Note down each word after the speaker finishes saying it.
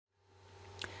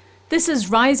This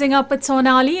is Rising Up with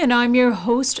Sonali, and I'm your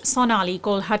host, Sonali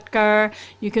Kolhatkar.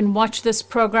 You can watch this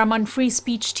program on Free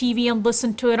Speech TV and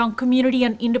listen to it on community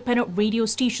and independent radio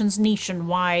stations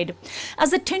nationwide.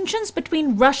 As the tensions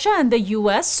between Russia and the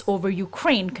U.S. over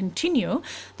Ukraine continue,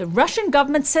 the Russian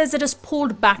government says it has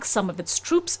pulled back some of its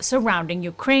troops surrounding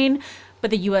Ukraine.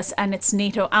 But the U.S. and its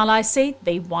NATO allies say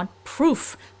they want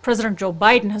proof. President Joe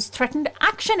Biden has threatened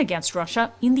action against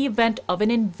Russia in the event of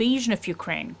an invasion of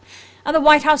Ukraine. And the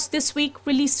White House this week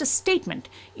released a statement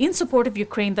in support of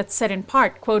Ukraine that said in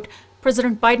part, quote,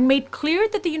 President Biden made clear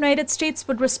that the United States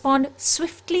would respond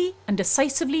swiftly and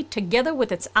decisively together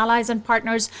with its allies and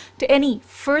partners to any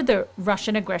further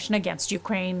Russian aggression against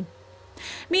Ukraine.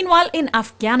 Meanwhile, in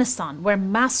Afghanistan, where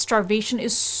mass starvation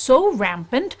is so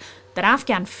rampant that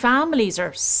Afghan families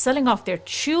are selling off their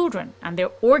children and their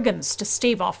organs to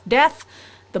stave off death,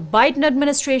 the Biden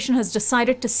administration has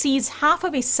decided to seize half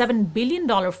of a $7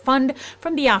 billion fund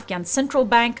from the Afghan Central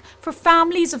Bank for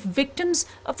families of victims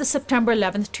of the September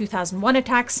 11, 2001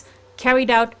 attacks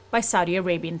carried out by Saudi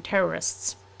Arabian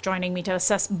terrorists. Joining me to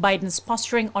assess Biden's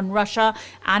posturing on Russia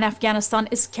and Afghanistan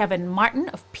is Kevin Martin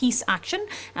of Peace Action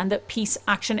and the Peace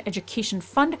Action Education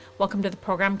Fund. Welcome to the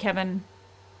program, Kevin.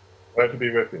 Glad to be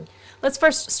with you. Let's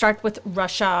first start with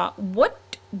Russia. What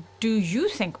do you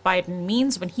think Biden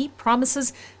means when he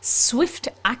promises swift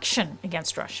action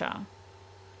against Russia?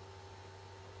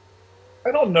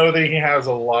 I don't know that he has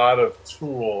a lot of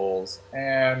tools,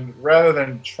 and rather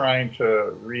than trying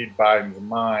to read Biden's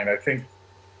mind, I think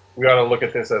we ought to look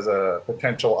at this as a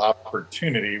potential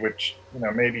opportunity, which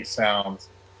maybe sounds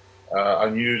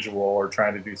unusual, or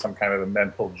trying to do some kind of a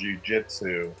mental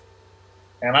jujitsu.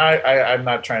 And I'm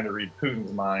not trying to read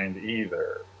Putin's mind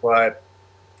either, but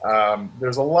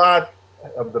there's a lot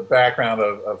of the background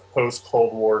of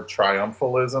post-Cold War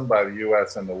triumphalism by the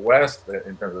U.S. and the West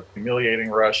in terms of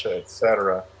humiliating Russia, et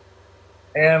cetera.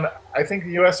 And I think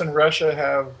the U.S. and Russia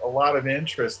have a lot of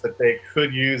interest that they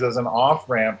could use as an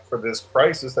off-ramp for this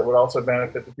crisis that would also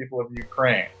benefit the people of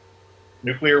Ukraine.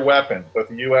 Nuclear weapons, both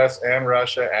the U.S. and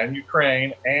Russia and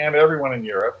Ukraine and everyone in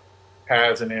Europe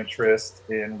has an interest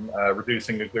in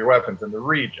reducing nuclear weapons in the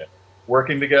region.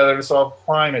 Working together to solve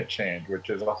climate change, which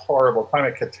is a horrible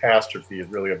climate catastrophe is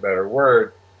really a better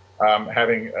word,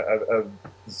 having a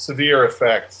severe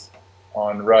effects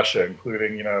on Russia,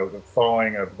 including the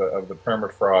thawing of the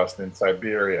permafrost in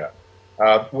Siberia.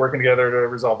 Working together to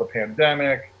resolve the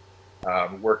pandemic,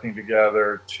 working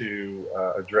together to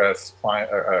address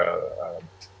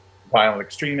violent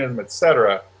extremism,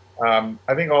 etc.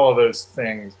 I think all of those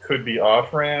things could be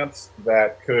off-ramps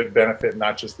that could benefit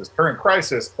not just this current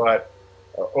crisis, but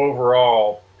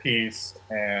overall peace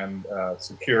and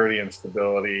security and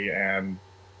stability and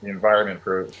the environment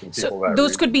for the people. So that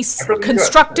those could be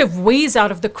constructive ways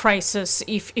out of the crisis.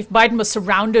 If Biden was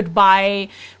surrounded by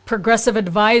progressive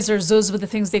advisors, those were the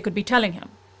things they could be telling him.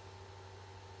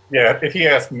 Yeah, if he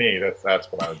asked me,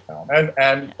 that's what I would tell him.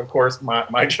 And of course,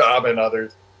 my job and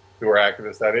others who are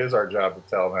activists, that is our job to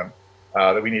tell them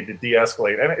that we need to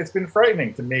de-escalate. And it's been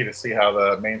frightening to me to see how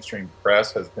the mainstream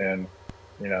press has been,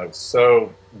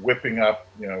 so whipping up,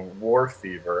 war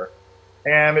fever.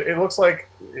 And it looks like,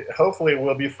 hopefully it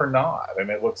will be for naught. And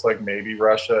it looks like maybe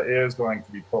Russia is going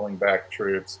to be pulling back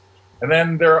troops. And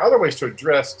then there are other ways to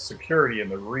address security in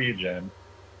the region.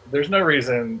 There's no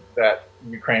reason that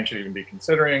Ukraine should even be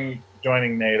considering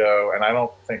joining NATO. And I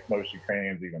don't think most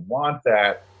Ukrainians even want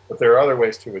that. But there are other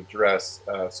ways to address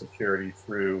security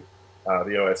through the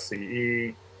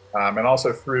OSCE and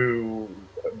also through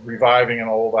reviving an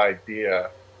old idea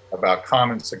about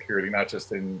common security, not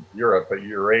just in Europe, but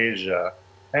Eurasia.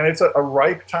 And it's a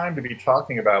ripe time to be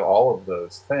talking about all of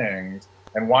those things.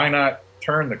 And why not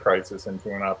turn the crisis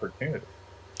into an opportunity?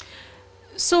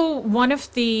 So one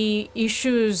of the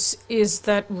issues is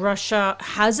that Russia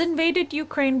has invaded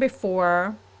Ukraine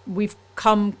before. We've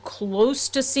come close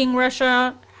to seeing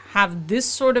Russia have this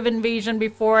sort of invasion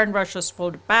before, and Russia's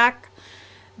pulled back.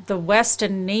 The West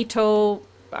and NATO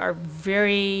are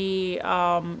very,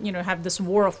 have this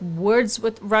war of words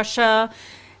with Russia.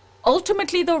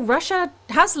 Ultimately, though, Russia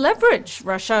has leverage.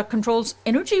 Russia controls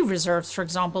energy reserves, for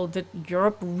example, that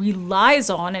Europe relies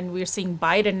on. And we're seeing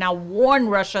Biden now warn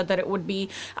Russia that it would be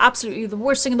absolutely the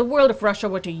worst thing in the world if Russia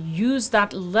were to use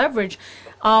that leverage.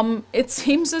 It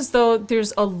seems as though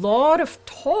there's a lot of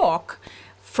talk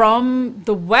from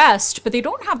the West, but they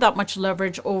don't have that much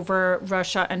leverage over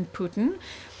Russia and Putin.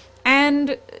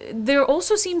 And there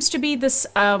also seems to be this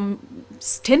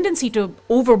tendency to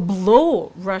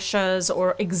overblow Russia's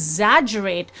or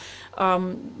exaggerate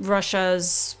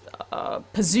Russia's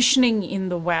positioning in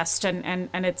the West and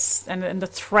the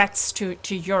threats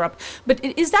to Europe. But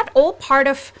is that all part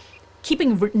of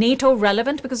keeping NATO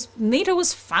relevant, because NATO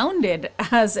was founded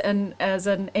as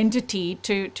an entity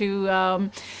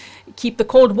to keep the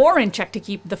Cold War in check, to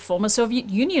keep the former Soviet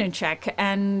Union in check,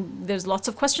 and there's lots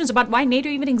of questions about why NATO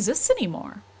even exists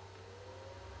anymore.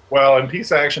 Well, and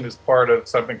Peace Action is part of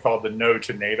something called the No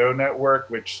to NATO Network,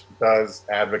 which does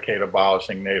advocate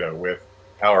abolishing NATO with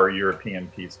our European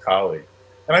peace colleagues.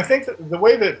 And I think that the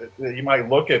way that you might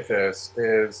look at this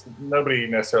is nobody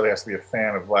necessarily has to be a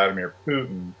fan of Vladimir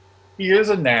Putin. He is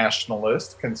a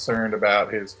nationalist concerned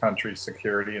about his country's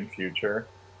security and future.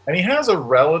 And he has a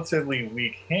relatively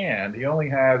weak hand. He only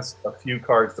has a few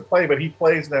cards to play, but he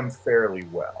plays them fairly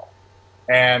well.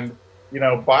 And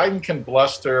Biden can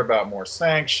bluster about more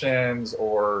sanctions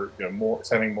or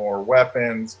sending more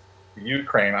weapons to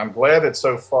Ukraine. I'm glad that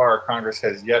so far Congress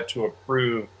has yet to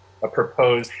approve a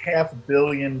proposed $500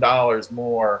 million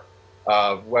more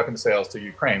of weapon sales to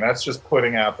Ukraine. That's just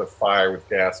putting out the fire with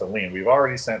gasoline. We've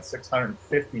already sent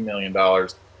 $650 million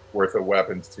worth of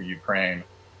weapons to Ukraine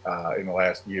in the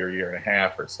last year and a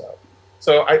half or so.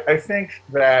 So I think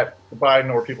that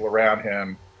Biden or people around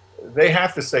him, they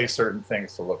have to say certain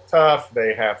things to look tough.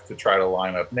 They have to try to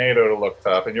line up NATO to look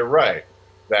tough. And you're right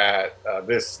that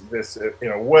this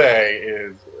in a way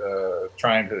is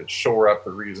trying to shore up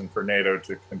the reason for NATO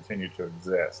to continue to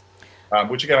exist,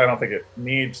 which again, I don't think it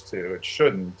needs to. It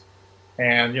shouldn't.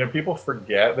 And people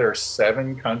forget there are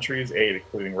 7 countries, 8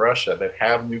 including Russia, that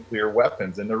have nuclear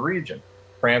weapons in the region.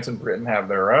 France and Britain have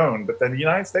their own, but then the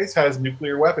United States has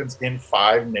nuclear weapons in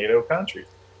 5 NATO countries.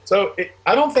 So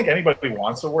I don't think anybody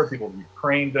wants a war. People in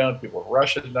Ukraine don't, people in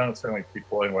Russia don't, certainly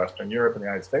people in Western Europe and the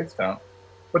United States don't.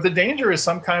 But the danger is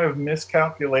some kind of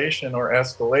miscalculation or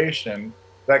escalation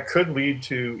that could lead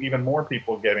to even more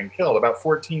people getting killed. About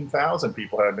 14,000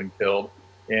 people have been killed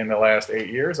in the last 8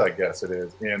 years, I guess it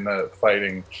is, in the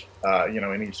fighting,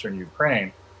 in eastern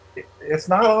Ukraine. It's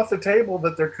not off the table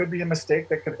that there could be a mistake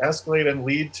that could escalate and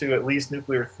lead to at least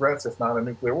nuclear threats, if not a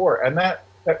nuclear war. And that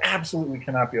absolutely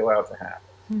cannot be allowed to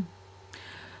happen.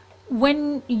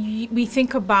 When we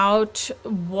think about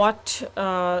what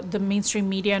the mainstream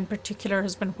media in particular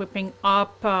has been whipping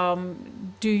up,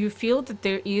 do you feel that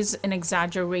there is an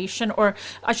exaggeration, or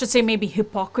I should say maybe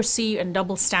hypocrisy and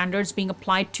double standards being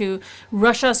applied to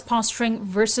Russia's posturing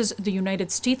versus the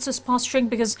United States' posturing?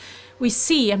 Because we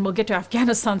see, and we'll get to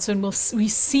Afghanistan soon, we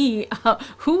see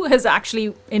who has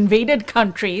actually invaded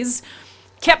countries,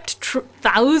 kept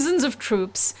thousands of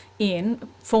troops in,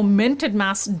 fomented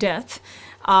mass death,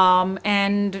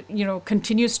 and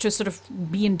continues to sort of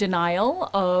be in denial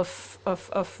of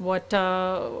what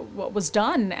was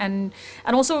done, and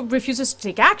also refuses to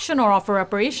take action or offer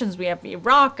reparations. We have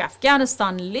Iraq,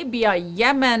 Afghanistan, Libya,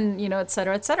 Yemen, et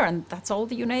cetera, and that's all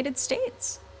the United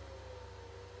States.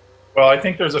 Well, I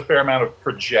think there's a fair amount of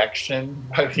projection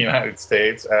by the United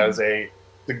States as a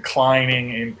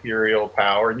declining imperial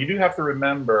power, and you do have to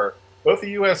remember both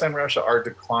the U.S. and Russia are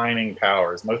declining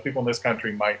powers. Most people in this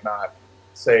country might not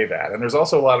say that. And there's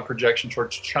also a lot of projection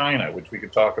towards China, which we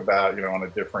could talk about, on a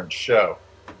different show.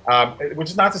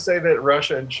 Which is not to say that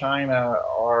Russia and China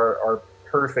are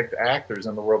perfect actors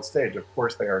in the world stage. Of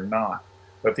course they are not.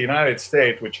 But the United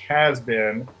States, which has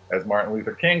been, as Martin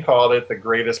Luther King called it, the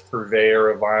greatest purveyor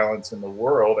of violence in the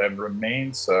world and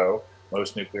remains so,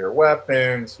 most nuclear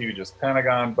weapons, hugest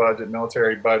Pentagon budget,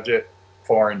 military budget,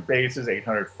 foreign bases,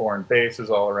 800 foreign bases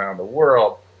all around the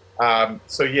world.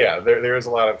 So yeah, there is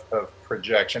a lot of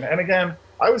projection. And again,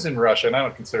 I was in Russia, and I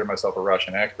don't consider myself a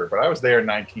Russian expert, but I was there in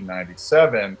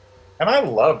 1997, and I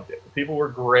loved it. The people were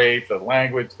great, the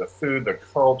language, the food, the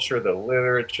culture, the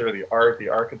literature, the art, the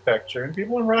architecture, and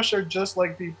people in Russia are just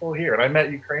like people here. And I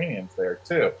met Ukrainians there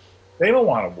too. They don't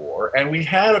want a war. And we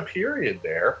had a period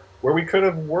there where we could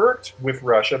have worked with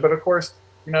Russia, but of course,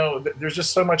 there's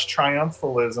just so much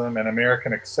triumphalism and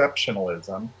American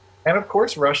exceptionalism. And of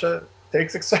course, Russia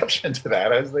takes exception to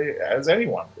that, as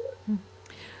anyone would.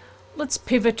 Let's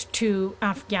pivot to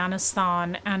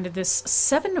Afghanistan and this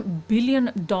 $7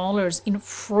 billion in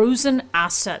frozen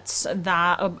assets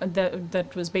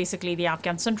that was basically the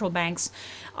Afghan central banks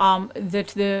that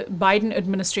the Biden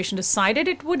administration decided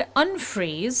it would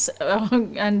unfreeze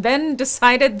and then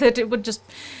decided that it would just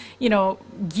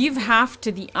give half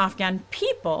to the Afghan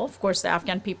people, of course, the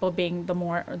Afghan people being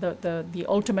the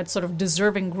ultimate sort of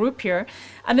deserving group here,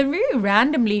 and then very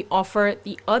randomly offer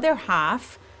the other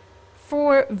half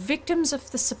for victims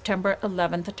of the September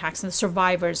 11th attacks and the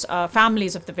survivors,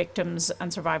 families of the victims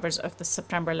and survivors of the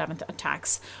September 11th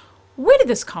attacks. Where did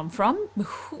this come from?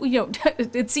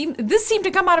 This seemed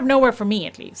to come out of nowhere for me,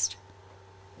 at least.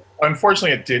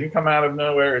 Unfortunately, it didn't come out of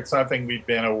nowhere. It's something we've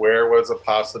been aware was a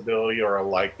possibility or a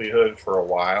likelihood for a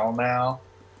while now.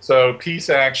 So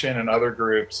Peace Action and other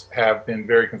groups have been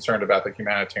very concerned about the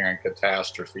humanitarian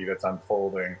catastrophe that's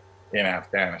unfolding in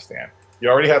Afghanistan. You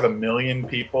already have 1 million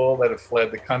people that have fled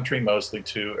the country, mostly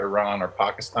to Iran or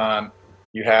Pakistan.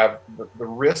 You have the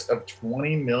risk of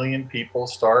 20 million people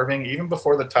starving. Even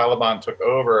before the Taliban took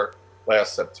over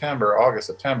last September, August,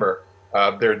 September,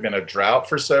 there had been a drought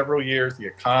for several years. The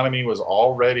economy was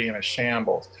already in a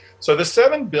shambles. So the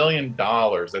 $7 billion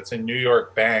that's in New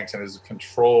York banks and is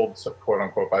controlled, quote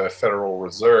unquote, by the Federal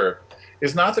Reserve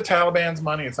is not the Taliban's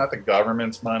money. It's not the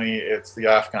government's money. It's the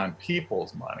Afghan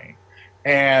people's money.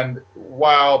 And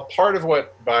while part of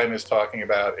what Biden is talking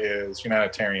about is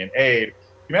humanitarian aid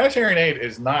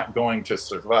is not going to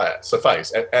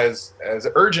suffice, as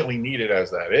urgently needed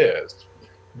as that is.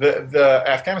 The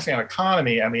Afghanistan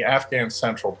economy and the Afghan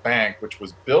Central Bank, which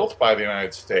was built by the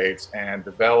United States and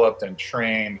developed and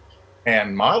trained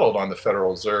and modeled on the Federal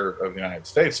Reserve of the United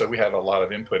States, so we had a lot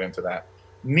of input into that,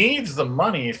 needs the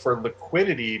money for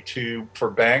liquidity for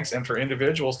banks and for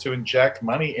individuals to inject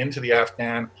money into the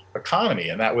Afghan economy.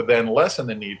 And that would then lessen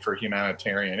the need for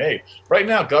humanitarian aid. Right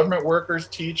now, government workers,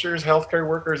 teachers, healthcare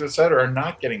workers, et cetera, are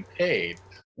not getting paid,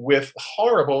 with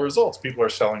horrible results. People are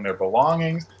selling their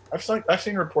belongings. I've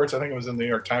seen reports, I think it was in the New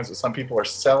York Times, that some people are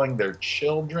selling their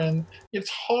children. It's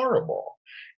horrible.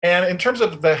 And in terms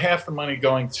of the half the money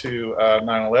going to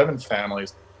 9/11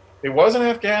 families, it wasn't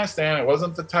Afghanistan, it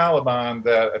wasn't the Taliban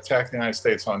that attacked the United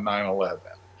States on 9/11.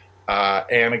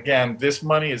 And again, this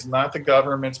money is not the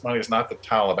government's money, it's not the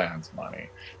Taliban's money.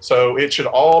 So it should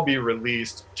all be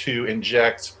released to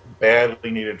inject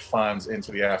badly needed funds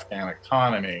into the Afghan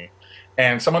economy.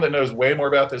 And someone that knows way more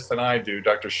about this than I do,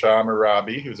 Dr. Shah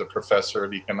Merabi, who's a professor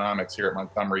of economics here at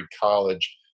Montgomery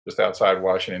College, just outside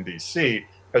Washington, D.C.,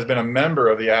 has been a member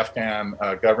of the Afghan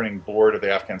governing board of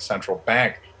the Afghan Central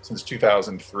Bank since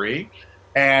 2003.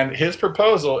 And his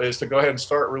proposal is to go ahead and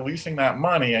start releasing that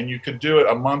money, and you could do it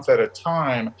a month at a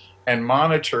time and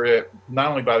monitor it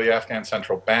not only by the Afghan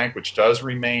Central Bank, which does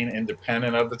remain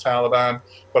independent of the Taliban,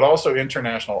 but also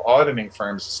international auditing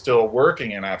firms still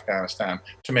working in Afghanistan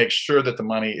to make sure that the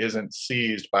money isn't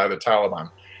seized by the Taliban.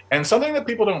 And something that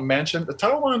people don't mention, the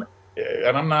Taliban,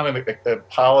 and I'm not an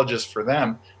apologist for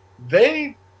them,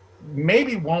 they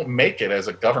maybe won't make it as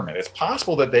a government. It's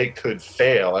possible that they could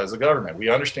fail as a government. We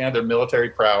understand their military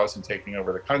prowess in taking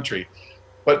over the country,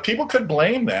 but people could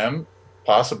blame them,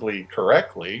 possibly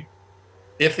correctly,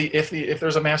 if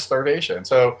there's a mass starvation.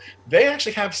 So they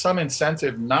actually have some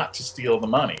incentive not to steal the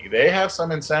money. They have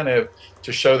some incentive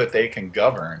to show that they can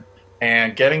govern,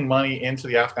 and getting money into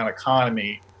the Afghan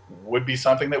economy would be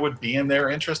something that would be in their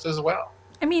interest as well.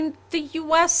 I mean, the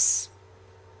U.S.,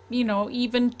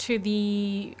 even to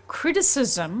the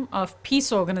criticism of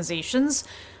peace organizations,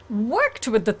 worked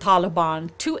with the Taliban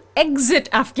to exit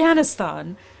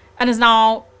Afghanistan and is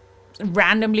now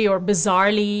randomly or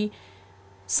bizarrely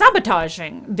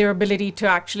sabotaging their ability to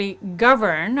actually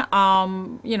govern.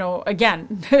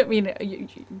 Again, I mean,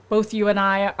 both you and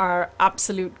I are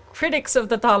absolute critics of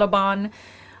the Taliban,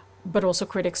 but also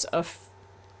critics of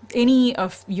any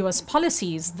of U.S.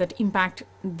 policies that impact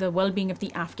the well-being of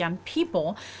the Afghan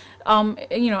people.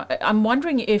 I'm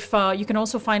wondering if you can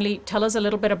also finally tell us a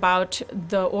little bit about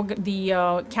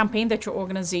the campaign that your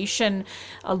organization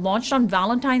launched on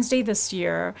Valentine's Day this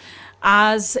year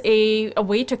as a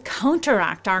way to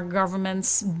counteract our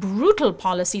government's brutal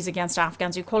policies against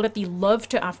Afghans. You called it the Love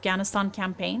to Afghanistan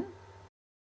campaign.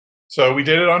 So we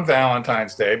did it on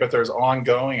Valentine's Day, but there's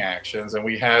ongoing actions, and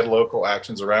we had local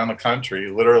actions around the country,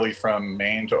 literally from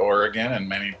Maine to Oregon and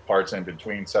many parts in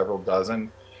between, several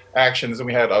dozen actions, and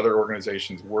we had other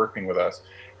organizations working with us.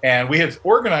 And we had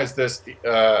organized this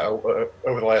over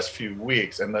the last few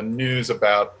weeks, and the news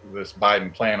about this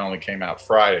Biden plan only came out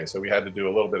Friday, so we had to do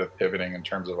a little bit of pivoting in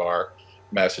terms of our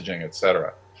messaging, et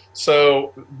cetera.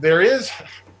 So there is,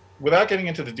 without getting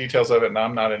into the details of it, and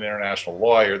I'm not an international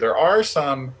lawyer, there are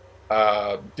some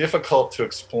difficult to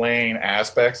explain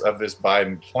aspects of this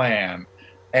Biden plan.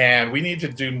 And we need to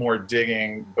do more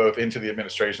digging both into the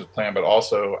administration's plan, but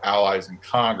also allies in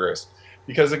Congress.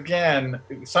 Because again,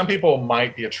 some people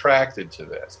might be attracted to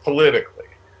this politically,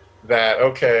 that,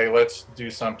 okay, let's do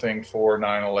something for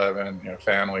 9/11,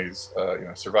 families,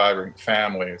 surviving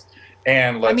families.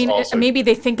 And let's also, maybe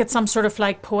they think it's some sort of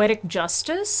like poetic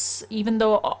justice, even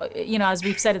though, as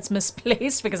we've said, it's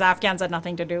misplaced because Afghans had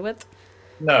nothing to do with.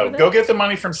 No, go get the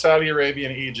money from Saudi Arabia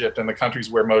and Egypt and the countries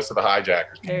where most of the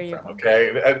hijackers came from.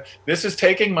 Okay, this is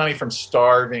taking money from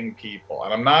starving people,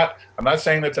 and I'm not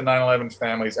saying that the 9/11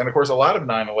 families, and of course a lot of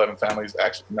 9/11 families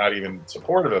actually not even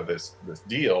supportive of this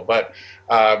deal, but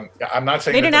I'm not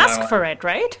saying they didn't ask for it,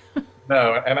 right?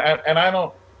 No, and I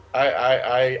don't.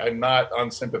 I'm not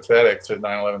unsympathetic to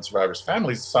 9/11 survivors'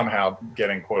 families somehow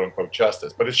getting quote unquote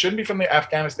justice, but it shouldn't be from the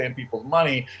Afghanistan people's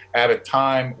money at a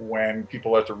time when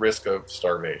people are at the risk of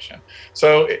starvation.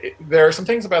 So there are some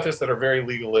things about this that are very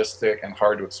legalistic and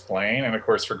hard to explain. And of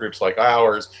course, for groups like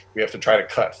ours, we have to try to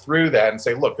cut through that and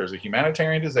say, look, there's a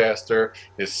humanitarian disaster.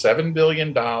 This $7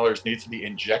 billion needs to be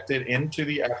injected into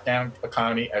the Afghan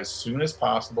economy as soon as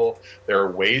possible. There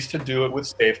are ways to do it with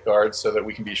safeguards so that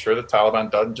we can be sure the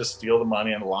Taliban doesn't just steal the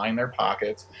money and line their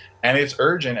pockets. And it's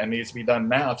urgent and needs to be done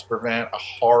now to prevent a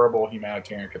horrible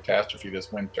humanitarian catastrophe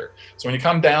this winter. So when you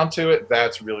come down to it,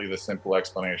 that's really the simple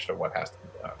explanation of what has to be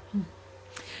done.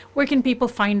 Where can people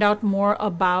find out more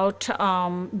about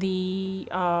the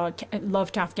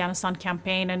Love to Afghanistan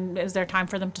campaign, and is there time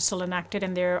for them to still enact it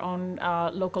in their own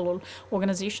local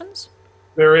organizations?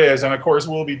 There is, and of course,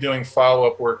 we'll be doing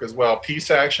follow-up work as well.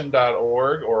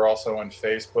 Peaceaction.org, or also on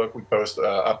Facebook. We post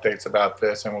updates about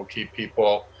this, and we'll keep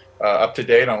people up to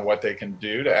date on what they can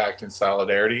do to act in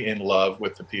solidarity, in love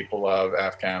with the people of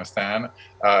Afghanistan,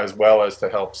 as well as to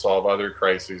help solve other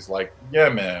crises like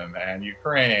Yemen and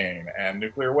Ukraine and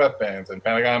nuclear weapons and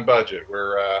Pentagon budget.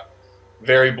 We're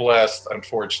very blessed,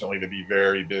 unfortunately, to be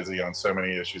very busy on so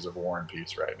many issues of war and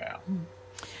peace right now.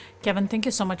 Kevin, thank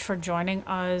you so much for joining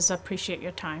us. Appreciate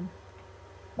your time.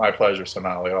 My pleasure,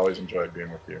 Sonali. I always enjoyed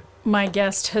being with you. My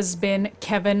guest has been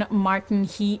Kevin Martin.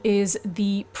 He is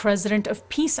the president of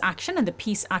Peace Action and the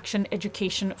Peace Action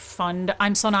Education Fund.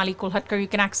 I'm Sonali Kolhatkar. You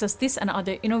can access this and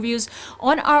other interviews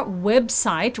on our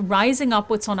website,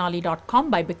 risingupwithsonali.com,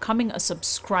 by becoming a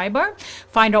subscriber.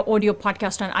 Find our audio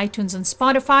podcast on iTunes and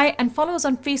Spotify, and follow us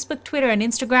on Facebook, Twitter, and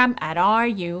Instagram at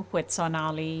RU with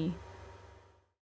Sonali.